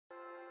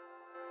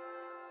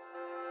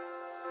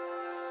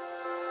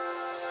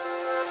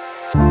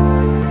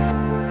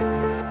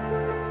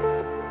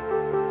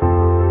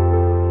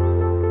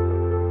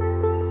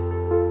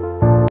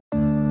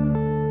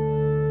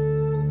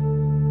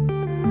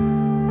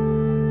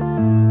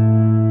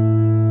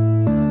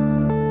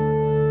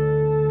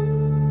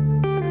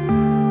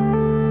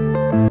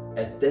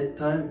that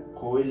time,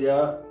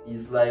 Covilhã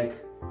is like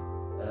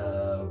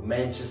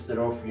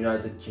Manchester of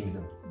United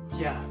Kingdom.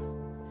 Yeah.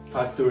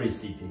 Factory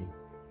city,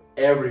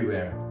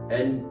 everywhere.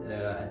 And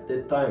at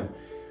that time,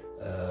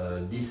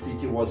 this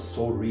city was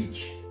so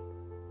rich,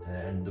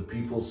 and the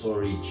people so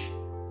rich.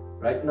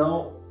 Right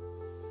now,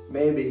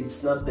 maybe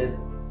it's not that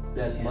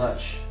Yes.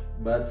 much,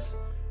 but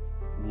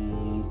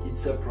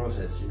it's a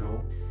process, you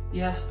know.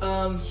 Yes,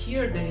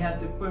 here they have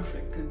the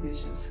perfect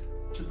conditions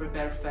to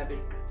prepare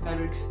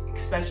fabrics,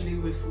 especially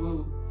with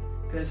wool,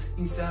 because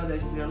in Serra da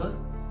Estrela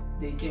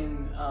they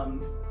can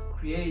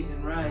create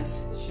and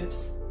rise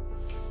ships.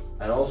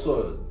 And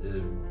also,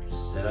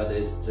 Serra da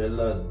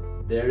Estrela,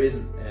 there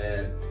is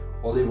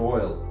olive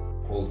oil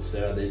called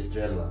Serra da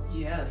Estrela.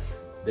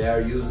 Yes. They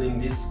are using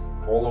this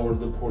all over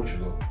the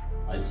Portugal.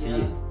 I see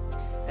it.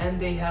 And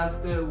they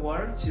have the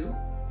water too,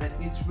 that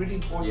is really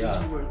important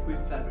to work with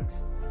fabrics.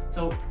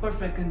 So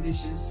perfect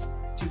conditions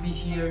to be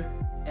here,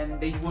 and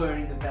they were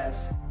in the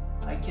past.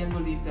 I can't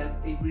believe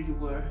that they really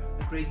were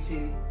a great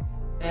city.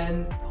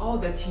 And all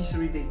that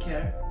history they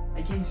care,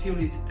 I can feel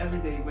it every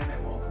day when I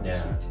walk on the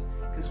street.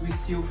 Because we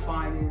still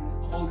find in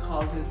old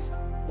houses,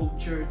 old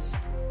churches,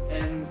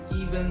 and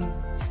even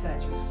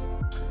statues.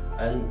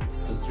 And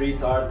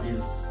street art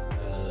is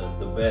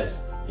the best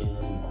in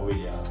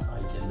Covilhã.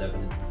 I can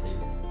definitely say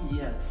this.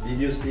 Yes. Did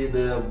you see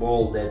the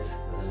ball that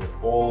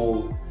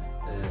all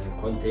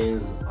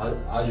contains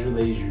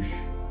azulejos?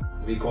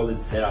 We call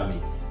it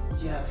ceramics.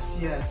 Yes,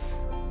 yes.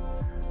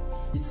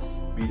 It's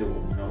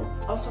beautiful, you know.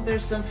 Also,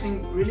 there's something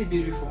really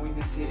beautiful in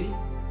the city,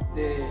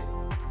 the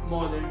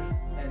modern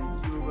and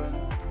urban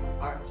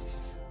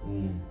artists.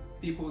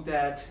 People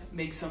that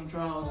make some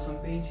drawings, some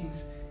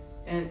paintings,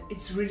 and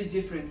it's really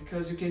different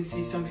because you can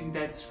see something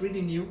that's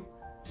really new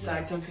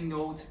besides something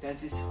old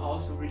that is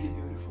also really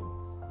beautiful.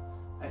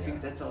 I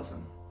think that's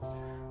awesome.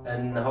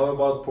 And how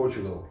about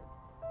Portugal?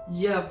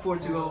 Yeah,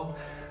 Portugal.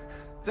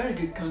 Very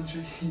good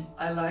country.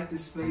 I like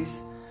this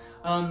place.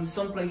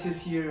 Some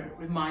places here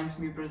reminds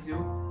me of Brazil.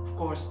 Of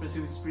course,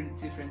 Brazil is pretty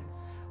different.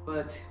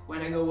 But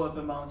when I go up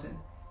a mountain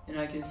and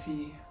I can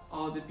see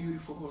all the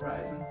beautiful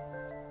horizon,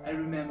 I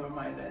remember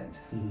my land.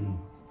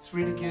 It's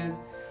really good.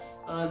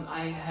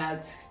 I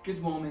had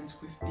good moments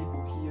with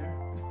people here,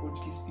 with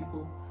Portuguese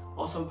people.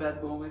 Also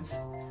bad moments,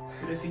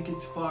 but I think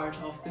it's part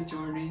of the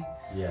journey.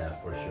 Yeah,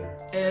 for sure.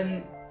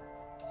 And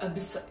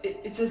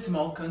it's a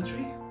small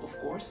country, of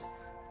course,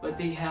 but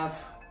they have,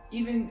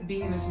 even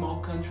being in a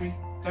small country,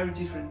 very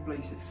different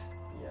places.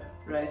 Yeah.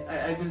 Right?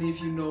 I believe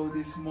you know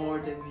this more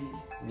than me.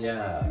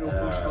 Yeah. You know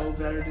Portugal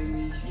better than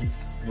me.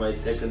 It's my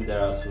second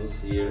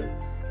Erasmus here,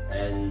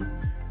 and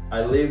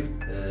I live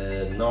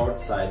north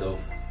side of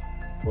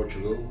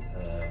Portugal,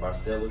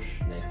 Barcelos,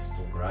 next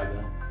to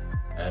Braga,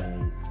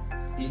 and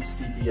each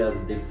city has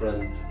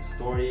different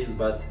stories,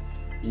 but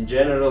in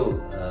general,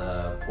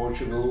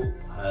 Portugal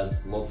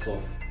has lots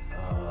of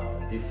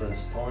different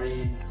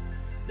stories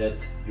that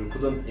you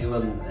couldn't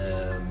even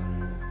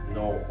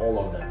know all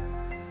of them.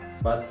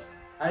 But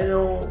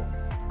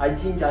I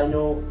think I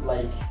know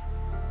like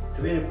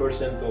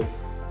 20% of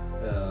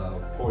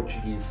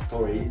Portuguese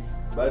stories,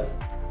 but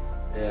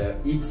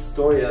each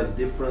story has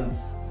different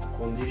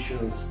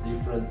conditions,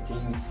 different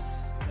things.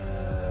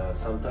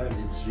 Sometimes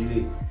it's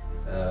really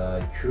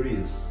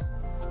curious,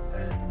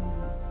 and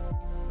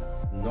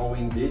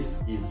knowing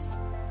this is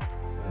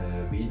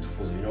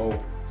beautiful, you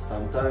know.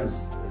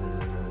 Sometimes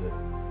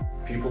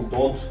people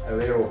don't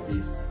aware of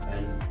this,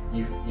 and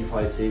if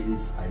I say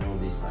this, I know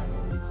this, I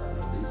know this, I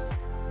know this,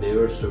 they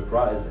were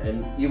surprised,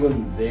 and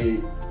even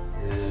they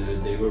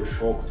were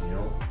shocked, you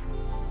know.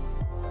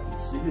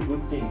 It's really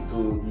good thing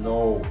to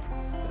know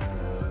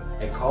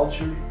a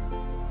culture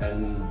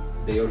and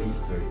their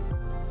history.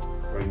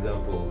 For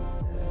example,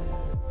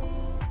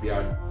 we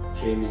are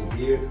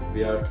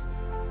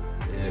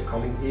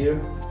coming here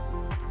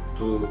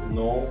to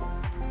know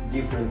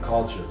different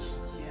cultures.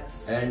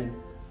 Yes. And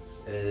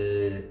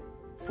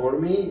for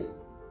me,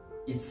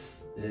 it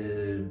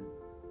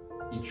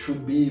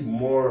should be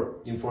more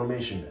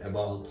information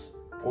about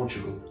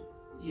Portugal.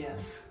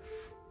 Yes.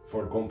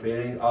 For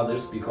comparing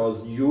others,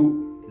 because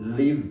you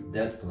live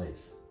that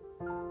place.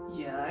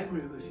 Yeah, I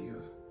agree with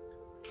you.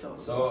 Totally.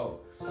 So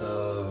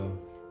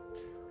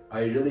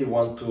I really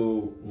want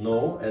to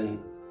know, and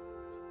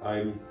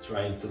I'm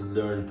trying to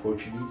learn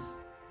Portuguese.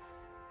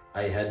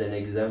 I had an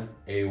exam,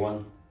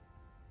 A1.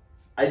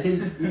 I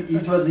think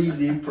it was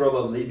easy,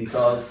 probably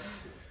because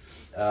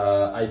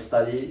I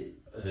study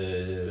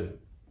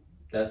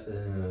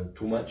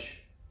too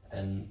much,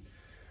 and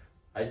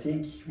I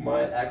think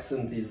my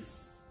accent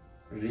is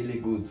really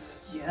good.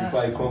 Yeah. If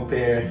I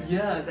compare.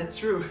 Yeah, that's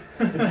true.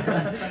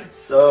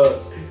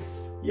 So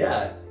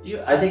yeah,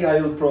 I think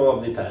I will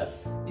probably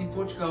pass. In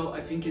Portugal,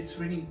 I think it's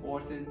really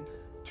important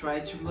try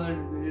to learn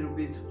a little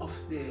bit of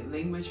the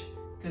language,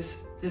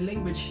 because the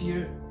language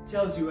here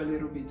tells you a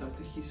little bit of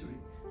the history.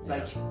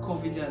 Like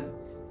Covilhã,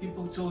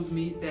 people told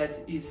me that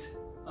is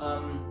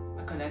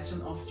a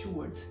connection of two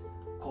words,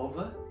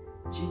 cova,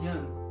 de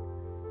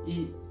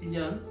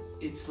lhã.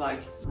 It's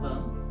like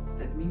lã,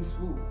 that means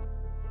wool.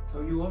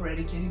 So you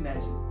already can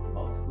imagine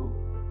about the book.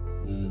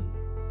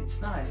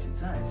 It's nice,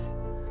 it's nice.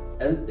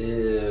 And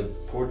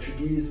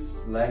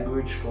Portuguese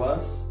language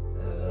class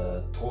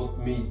taught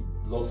me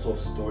lots of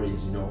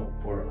stories, you know,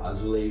 for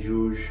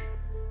azulejos,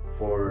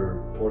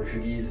 for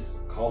Portuguese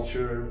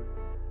culture,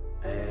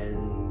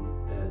 and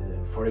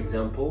for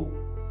example,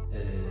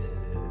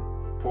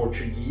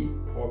 Portuguese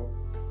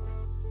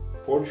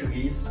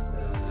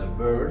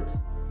word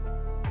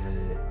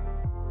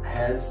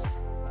has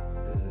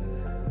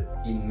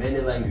in many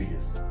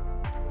languages,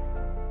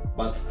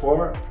 but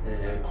for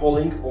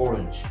calling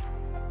orange.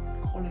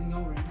 Calling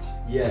orange?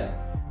 Yeah,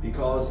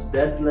 because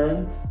that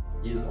land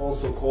is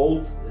also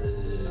called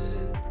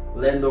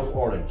land of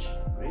orange.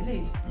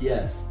 Really?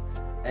 Yes,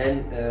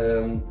 and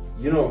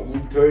you know,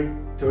 in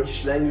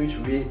Turkish language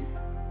we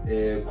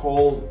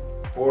call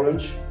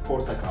orange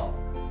portakal.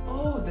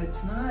 Oh,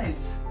 that's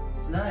nice.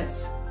 It's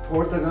nice.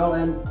 Portugal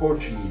and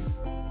Portuguese,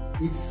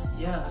 it's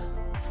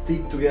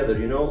stick together,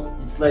 you know.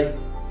 It's like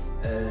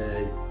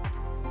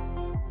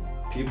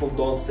people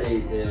don't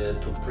say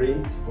to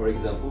print, for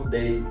example.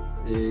 They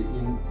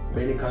in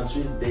many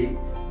countries they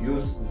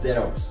use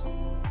Xerox.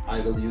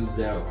 I will use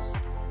Xerox.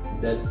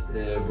 That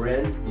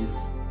brand is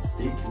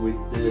stick with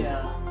the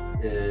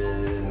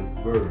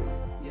verb.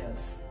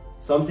 Yes.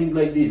 Something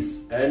like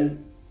this,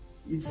 and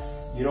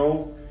it's, you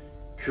know,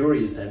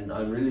 curious, and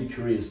I'm really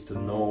curious to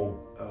know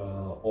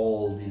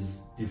all these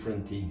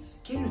different things.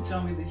 Can you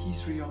tell me the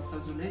history of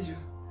azulejo?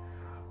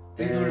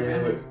 Do you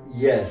remember?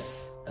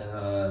 Yes.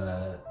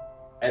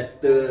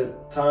 At the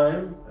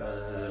time,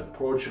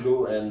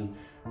 Portugal and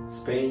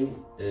Spain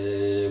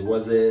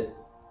was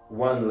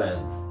one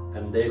land,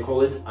 and they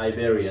call it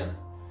Iberia.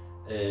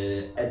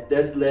 At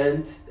that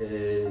land,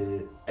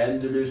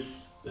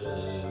 Andalus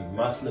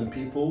Muslim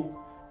people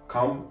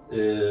come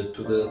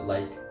to the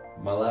like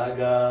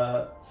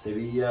Malaga,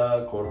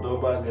 Sevilla,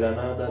 Cordoba,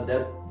 Granada,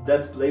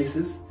 that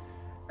places,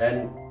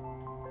 and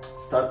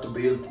start to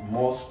build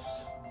mosques,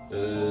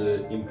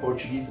 in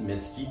Portuguese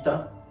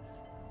mesquita,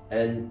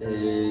 and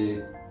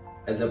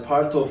as a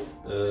part of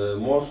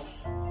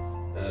mosques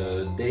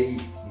they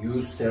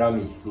use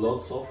ceramics,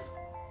 lots of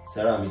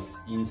ceramics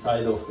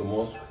inside of the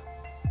mosque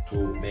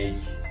to make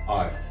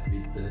art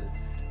with the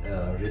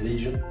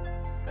religion,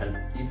 and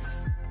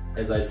it's,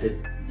 as I said,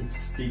 it's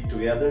stick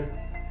together.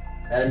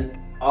 And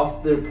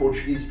after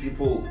Portuguese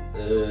people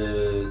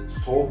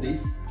saw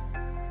this,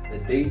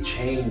 they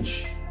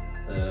change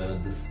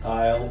the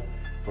style.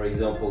 For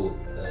example,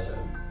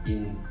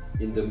 in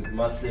the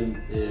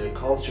Muslim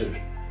culture,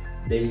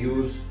 they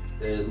use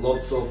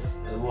lots of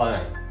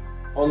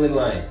only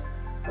line.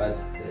 But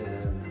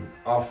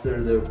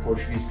after the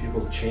Portuguese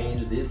people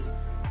change this,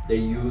 they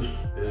use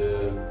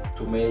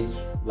to make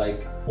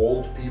like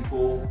old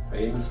people,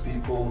 famous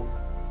people,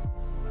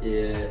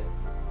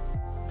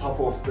 top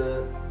of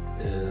the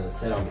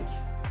ceramic,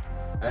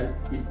 and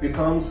it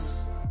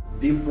becomes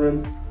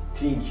different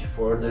thing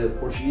for the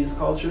Portuguese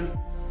culture.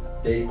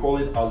 They call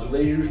it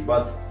azulejos,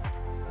 but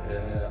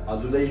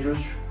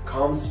azulejos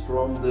comes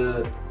from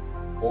the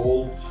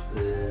old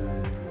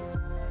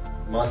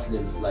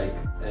Muslims, like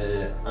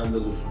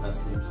Andalus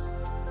Muslims,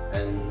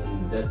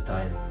 and that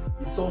time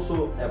it's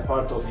also a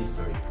part of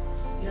history.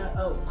 Yeah,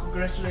 oh,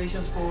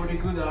 congratulations for the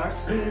good art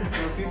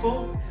for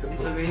people.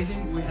 It's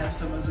amazing. We have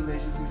some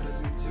azulejos in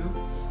Brazil too,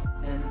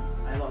 and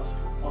I love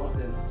all of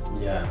them.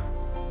 Yeah,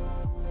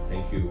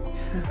 thank you.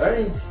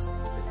 And it's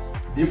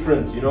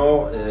different, you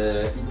know,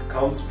 it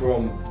comes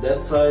from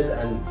that side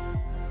and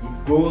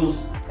it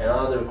goes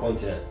another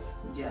continent.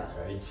 Yeah.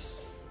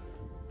 It's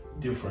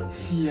different.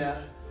 Yeah.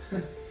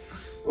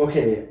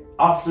 Okay,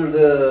 after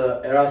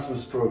the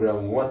Erasmus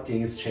program, what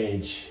things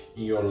change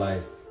in your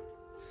life?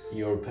 In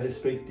your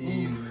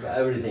perspective,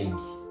 everything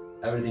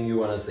you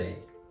wanna say?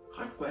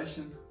 Hard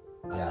question.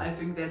 Yeah. I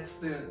think that's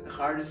the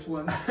hardest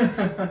one.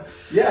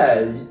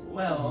 Yeah.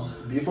 Well,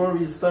 before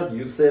we start,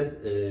 you said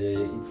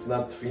it's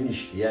not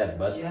finished yet,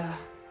 but yeah.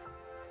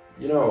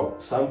 You know,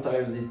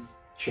 sometimes it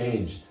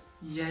changed.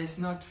 Yeah, it's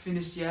not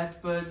finished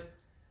yet, but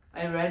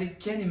I already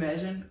can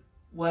imagine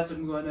what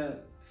I'm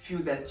gonna feel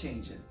that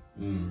changing.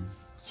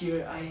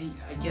 Here I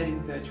get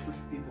in touch with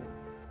people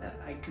that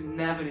I could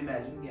never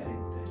imagine getting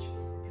in touch.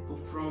 People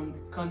from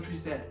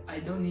countries that I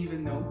don't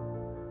even know.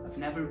 I've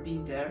never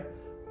been there,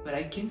 but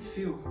I can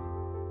feel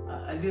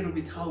a little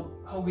bit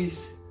how we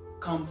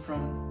come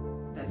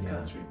from that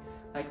country.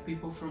 Like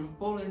people from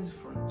Poland,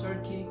 from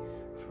Turkey,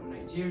 from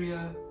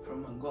Nigeria,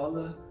 from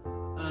Angola.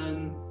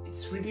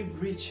 It's really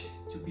rich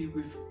to be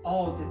with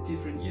all the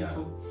different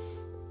people.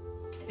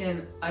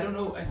 And I don't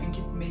know, I think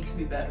it makes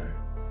me better.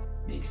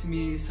 Makes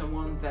me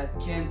someone that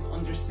can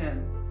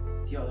understand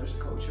the other's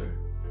culture.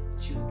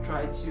 To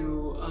try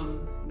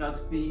to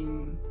not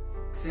being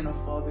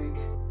xenophobic,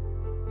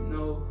 you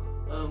know.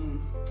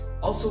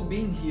 Also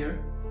being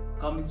here,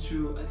 coming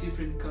to a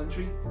different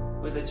country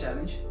was a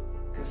challenge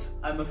because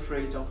I'm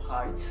afraid of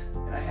heights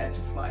and I had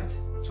to fly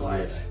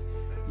twice.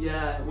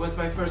 Yeah, it was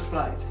my first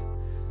flight.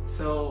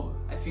 So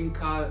I think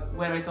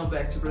when I come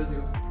back to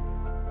Brazil,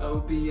 I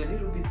will be a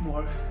little bit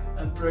more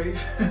brave.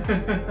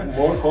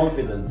 More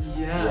confident.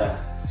 Yeah,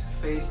 to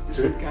face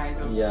this kind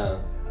of,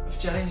 of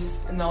challenges,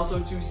 and also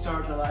to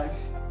start a life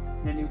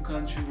in a new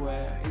country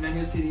in a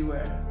new city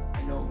where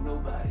I know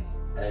nobody.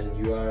 And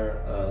you are,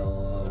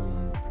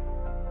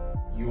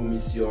 you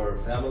miss your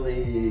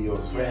family, your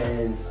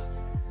friends.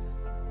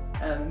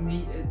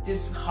 And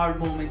this hard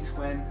moments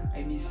when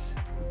I miss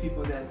the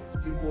people that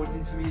is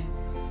important to me,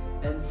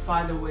 and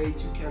find a way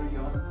to carry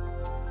on,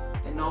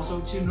 and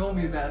also to know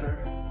me better.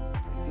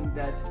 I think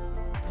that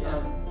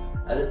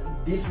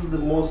this is the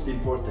most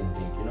important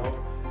thing, you know.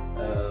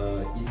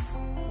 It's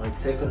my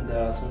second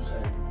Erasmus,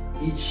 and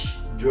each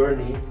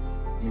journey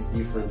is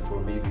different for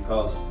me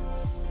because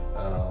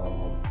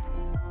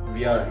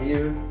we are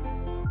here,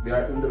 we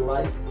are in the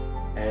life,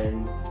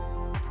 and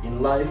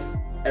in life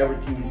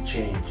everything is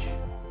change.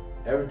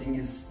 Everything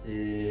is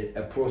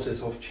a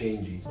process of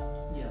changing.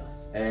 Yeah.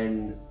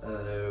 And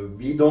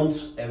we don't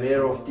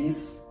aware of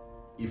this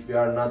if we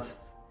are not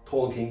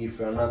talking, if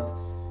we are not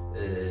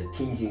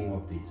thinking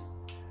of this.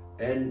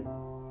 And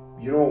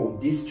you know,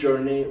 this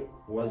journey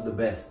was the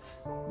best.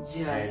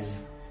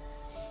 Yes.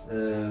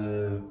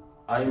 And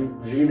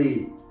I'm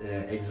really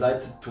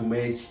excited to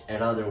make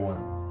another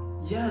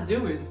one. Yeah,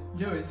 do it.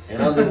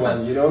 Another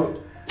one, you know.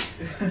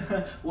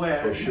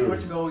 Where? For sure.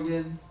 Portugal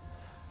again?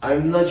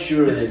 I'm not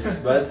sure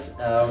this, but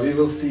we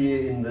will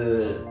see in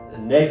the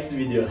next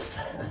videos.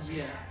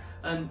 Yeah,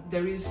 and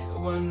there is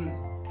one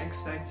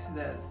aspect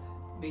that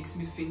makes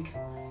me think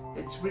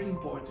that's really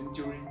important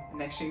during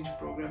an exchange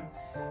program.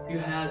 You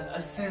had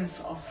a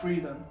sense of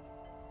freedom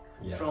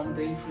from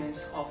the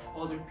influence of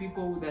other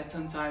people that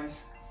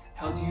sometimes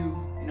held you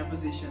in a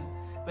position,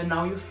 but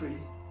now you're free.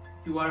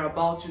 You are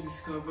about to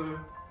discover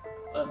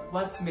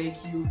what makes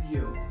you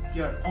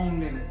your own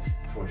limits,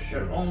 for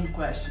sure, your own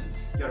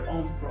questions, your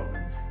own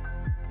problems,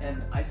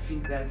 and I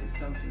think that is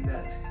something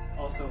that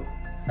also.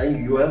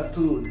 And you have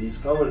to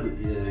discover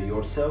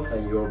yourself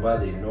and your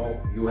body. You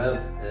know, you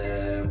have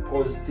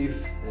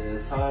positive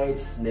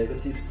sides,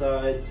 negative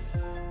sides.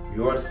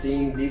 You are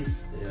seeing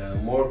this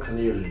more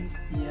clearly.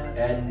 Yes.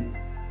 And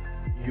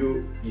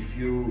if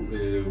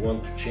you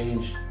want to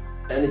change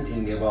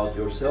anything about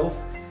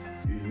yourself,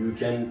 you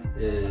can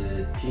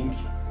think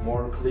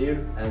more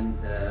clear, and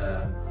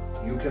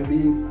you can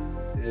be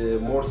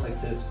more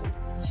successful.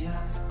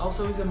 Yes,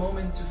 also is a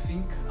moment to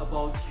think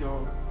about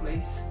your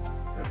place,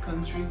 your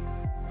country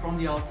from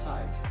the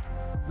outside,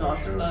 not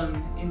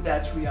in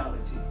that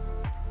reality.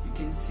 You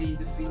can see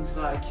the things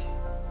like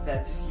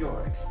that is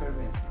your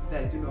experiment,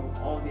 that you know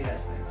all the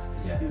aspects,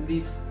 you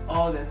live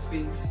all that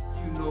things,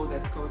 you know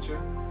that culture.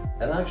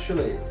 And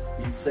actually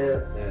it's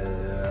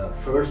a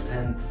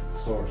first-hand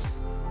source.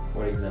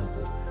 For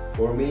example,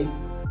 for me,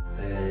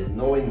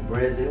 knowing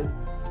Brazil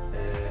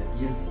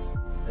is,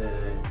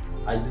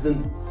 I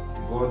didn't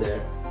go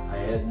there, I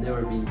had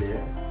never been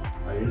there,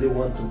 I really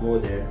want to go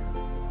there,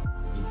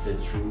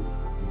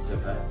 it's a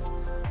fact.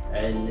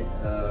 And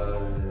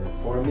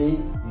for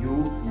me,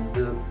 you is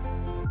the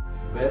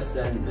best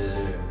and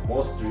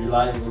most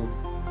reliable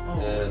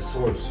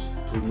source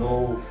to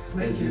know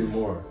Brazil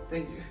more.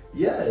 Thank you.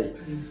 Yeah,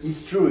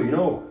 it's true, you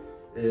know,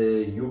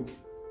 you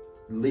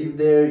live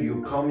there,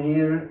 you come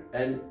here,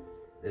 and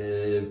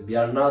we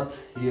are not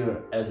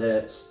here as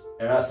an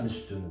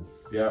Erasmus student.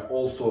 We are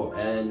also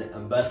an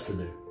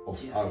ambassador of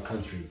our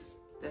countries.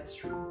 That's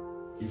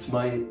true. It's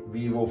my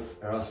view of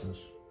Erasmus.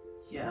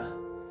 Yeah.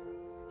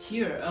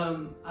 Here,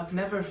 I've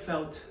never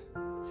felt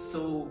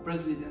so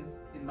Brazilian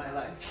in my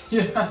life.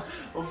 Yes,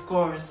 of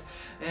course.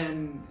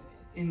 And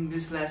in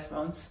these last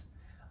months,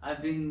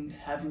 I've been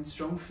having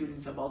strong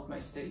feelings about my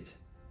state,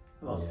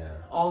 about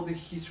all the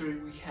history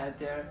we had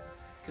there.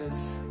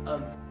 Because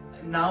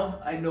now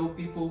I know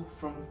people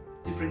from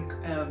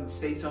different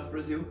states of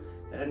Brazil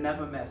that I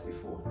never met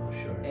before.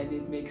 Sure. And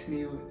it makes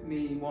me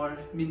more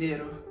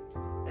mineiro,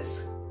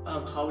 as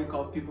how we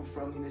call people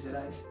from Minas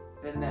Gerais,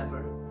 than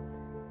never.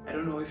 I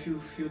don't know if you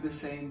feel the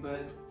same,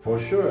 but... For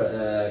sure,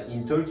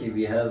 in Turkey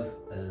we have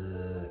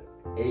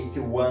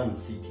 81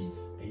 cities,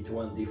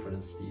 81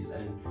 different cities,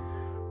 and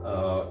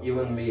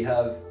even we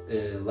have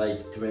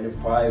like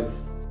 25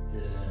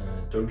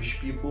 Turkish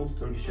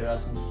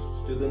Erasmus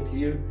students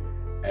here,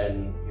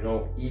 and you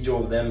know, each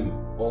of them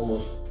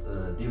almost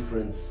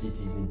different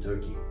cities in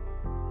Turkey.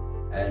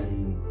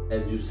 And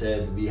as you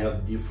said, we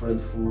have different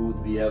food,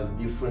 we have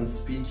different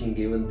speaking,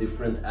 even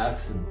different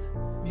accent,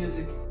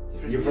 music,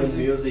 different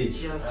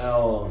music, yes.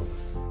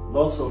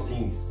 Lots of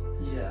things.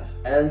 Yeah.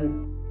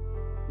 And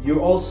you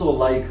also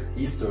like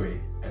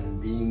history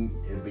and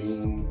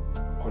being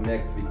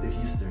connected with the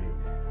history,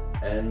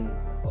 and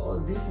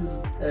this is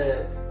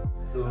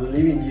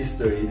living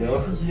history, you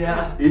know.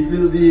 Yeah. It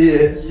will be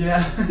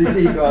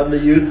sitting on the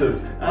YouTube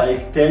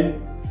like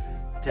 10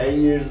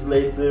 years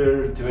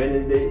later,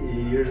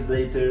 20 years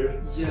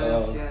later. Yes,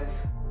 so.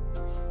 Yes.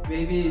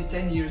 Maybe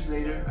 10 years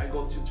later I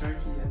go to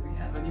Turkey and we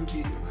have a new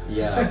video.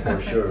 Yeah,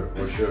 for sure,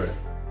 for sure.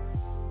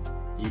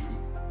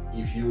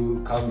 If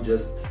you come,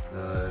 just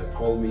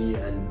call me,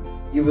 and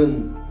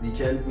even we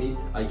can't meet,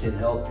 I can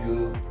help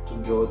you to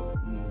go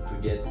to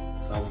get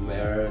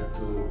somewhere,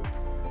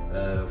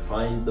 to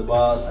find the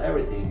bus,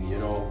 everything, you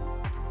know.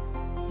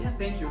 Yeah,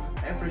 thank you.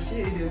 I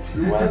appreciate it.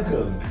 You're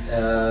welcome.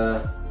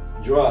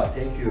 Joáo,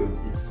 thank you.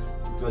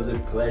 It was a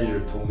pleasure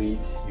to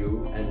meet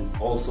you, and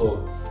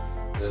also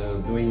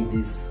doing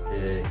this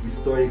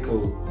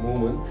historical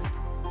moment.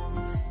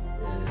 It's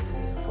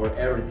for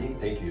everything.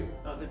 Thank you.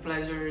 Oh, the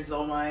pleasure is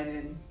all mine,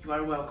 and you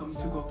are welcome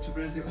to go to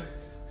Brazil.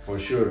 For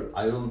sure,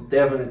 I will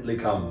definitely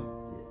come.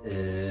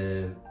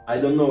 I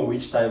don't know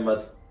which time,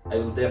 but I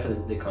will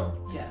definitely come.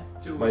 Yeah,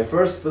 do My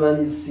first plan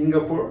is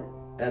Singapore,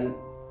 and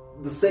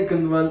the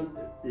second one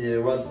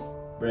was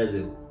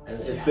Brazil, and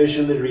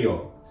especially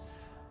Rio.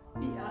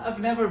 Yeah, I've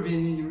never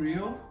been in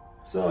Rio.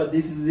 So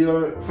this is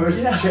your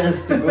first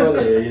chance to go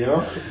there, you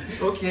know?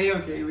 Okay,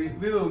 we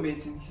will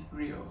meet in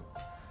Rio.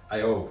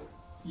 I hope.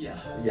 Yeah.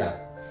 Yeah.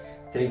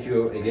 Thank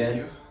you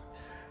again.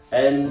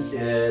 Thank you.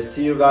 And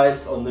see you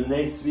guys on the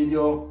next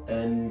video,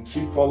 and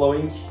keep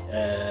following.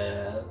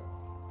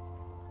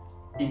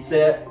 It's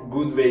a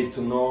good way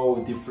to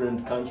know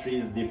different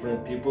countries,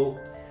 different people.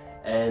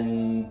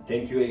 And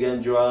thank you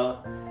again,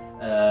 João.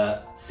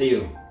 See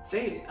you.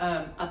 Say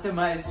até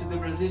mais to the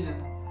Brazilian.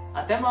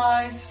 Até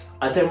mais.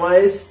 Até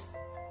mais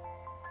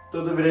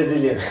to the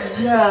Brazilian.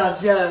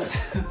 Yes.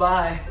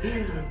 Bye.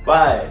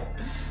 Bye.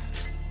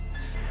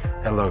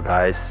 Hello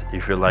guys,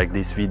 if you like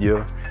this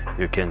video,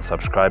 you can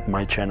subscribe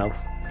my channel,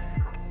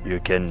 you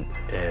can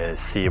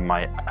see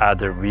my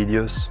other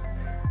videos,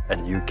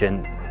 and you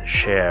can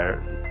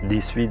share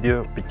this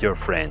video with your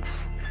friends.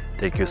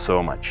 Thank you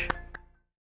so much.